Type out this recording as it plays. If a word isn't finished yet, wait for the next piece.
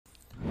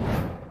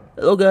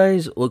Hello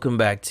guys, welcome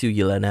back to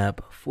Yelan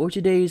app. For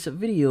today's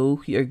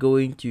video, we are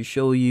going to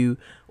show you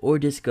or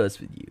discuss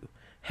with you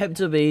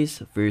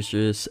Heptabase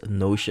versus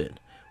Notion.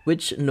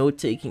 Which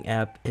note-taking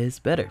app is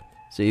better?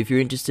 So if you're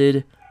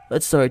interested,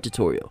 let's start our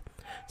tutorial.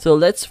 So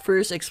let's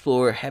first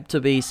explore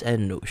Heptabase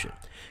and Notion,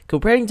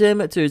 comparing them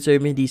to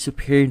determine the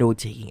superior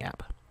note-taking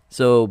app.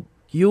 So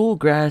you'll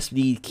grasp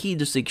the key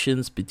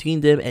distinctions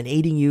between them and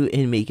aiding you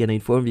in making an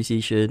informed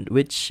decision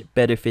which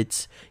better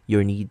fits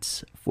your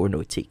needs for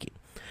note-taking.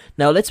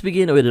 Now let's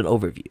begin with an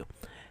overview.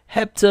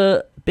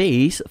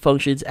 Heptabase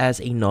functions as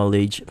a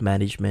knowledge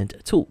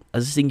management tool,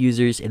 assisting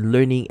users in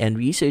learning and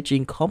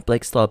researching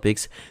complex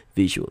topics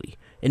visually.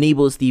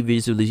 Enables the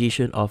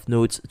visualization of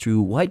notes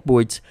through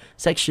whiteboards,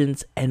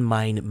 sections, and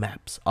mind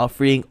maps,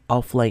 offering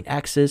offline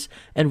access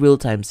and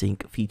real-time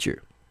sync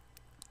feature.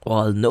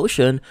 While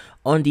Notion,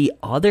 on the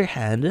other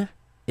hand,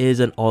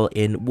 is an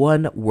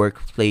all-in-one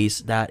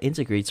workplace that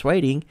integrates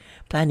writing,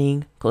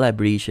 planning,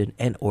 collaboration,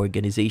 and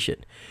organization.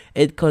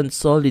 It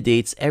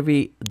consolidates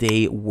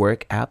everyday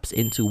work apps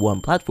into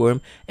one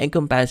platform,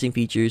 encompassing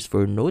features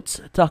for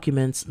notes,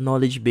 documents,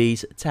 knowledge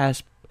base,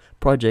 tasks,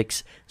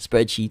 projects,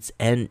 spreadsheets,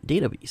 and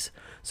database.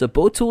 So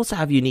both tools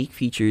have unique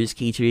features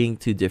catering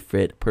to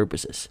different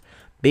purposes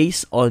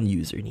based on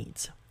user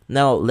needs.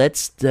 Now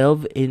let's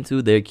delve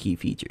into their key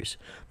features.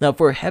 Now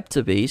for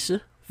Heptabase,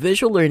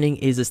 visual learning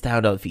is a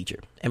standout feature,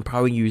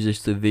 empowering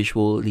users to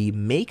visually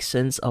make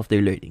sense of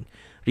their learning,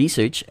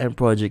 research, and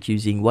projects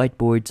using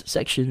whiteboards,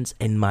 sections,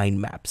 and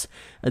mind maps.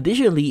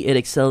 Additionally, it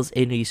excels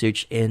in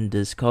research and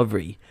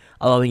discovery,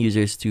 allowing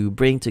users to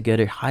bring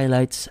together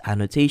highlights,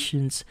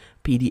 annotations,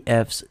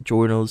 PDFs,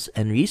 journals,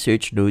 and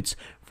research notes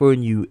for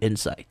new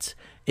insights.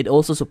 It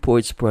also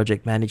supports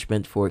project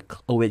management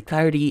with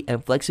clarity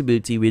and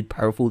flexibility with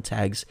powerful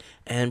tags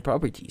and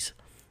properties.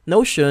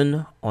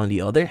 Notion, on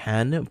the other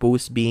hand,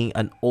 boasts being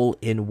an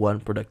all-in-one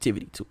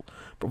productivity tool,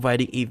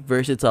 providing a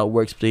versatile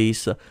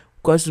workspace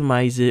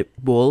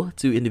customizable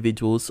to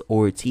individuals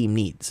or team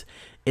needs.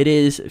 It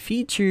is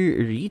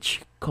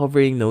feature-rich,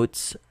 covering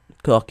notes,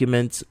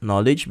 documents,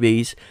 knowledge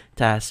base,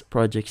 tasks,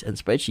 projects, and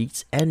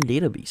spreadsheets, and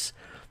database.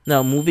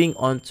 Now, moving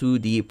on to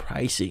the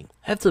pricing.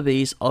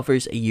 Heptabase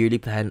offers a yearly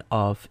plan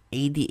of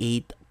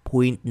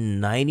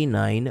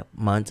 $88.99 a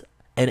month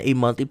and a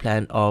monthly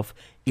plan of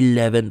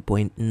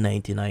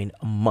 $11.99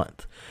 a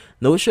month.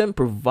 Notion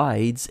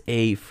provides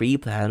a free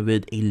plan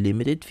with a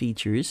limited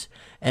features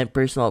and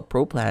personal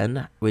pro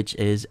plan, which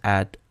is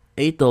at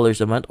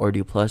 $8 a month, or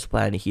the plus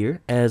plan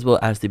here, as well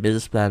as the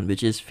business plan,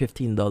 which is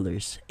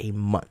 $15 a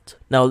month.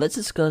 Now let's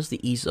discuss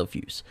the ease of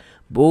use.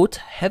 Both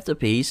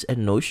Heptabase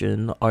and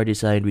Notion are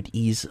designed with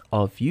ease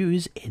of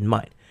use in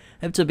mind.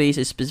 Heptabase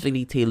is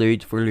specifically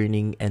tailored for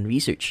learning and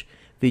research,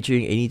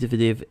 featuring a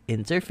intuitive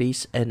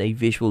interface and a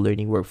visual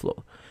learning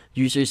workflow.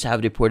 Users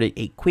have reported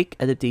a quick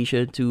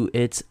adaptation to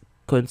its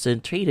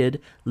concentrated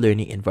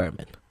learning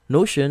environment.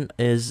 Notion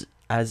is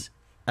as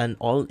an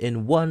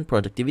all-in-one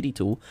productivity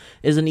tool,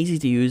 is an easy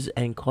to use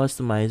and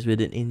customize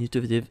with an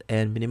intuitive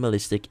and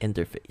minimalistic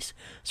interface,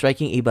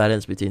 striking a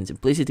balance between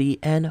simplicity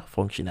and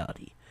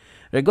functionality.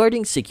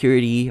 Regarding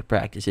security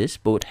practices,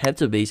 both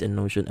Heptabase and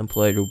Notion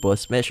employ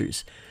robust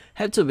measures.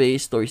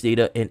 Heptabase stores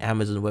data in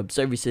Amazon Web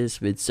Services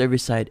with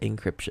server-side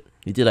encryption,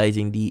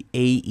 utilizing the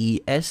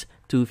AES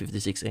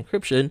 256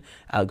 encryption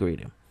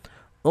algorithm.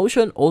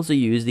 Notion also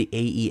uses the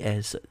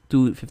AES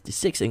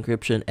 256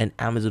 encryption and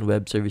Amazon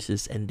Web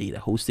Services and data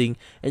hosting,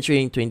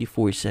 ensuring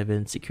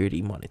 24/7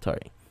 security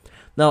monitoring.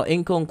 Now,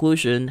 in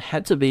conclusion,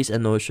 Heptabase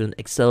and Notion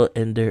excel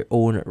in their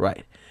own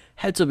right.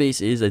 Heptabase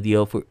is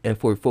ideal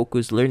for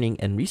focused learning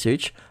and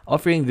research,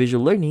 offering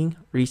visual learning,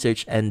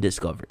 research and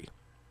discovery,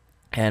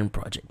 and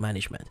project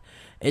management.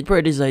 It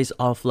prioritizes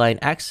offline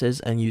access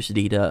and use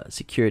data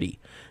security.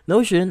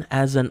 Notion,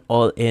 as an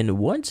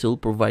all-in-one tool,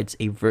 provides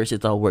a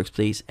versatile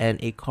workspace and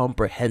a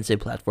comprehensive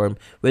platform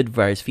with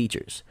various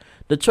features.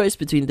 The choice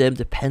between them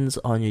depends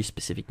on your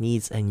specific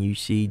needs and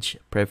usage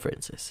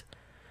preferences.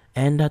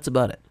 And that's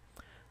about it.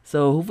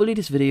 So hopefully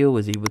this video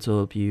was able to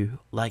help you.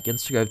 Like and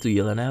subscribe to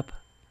Yelan app.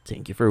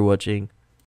 Thank you for watching.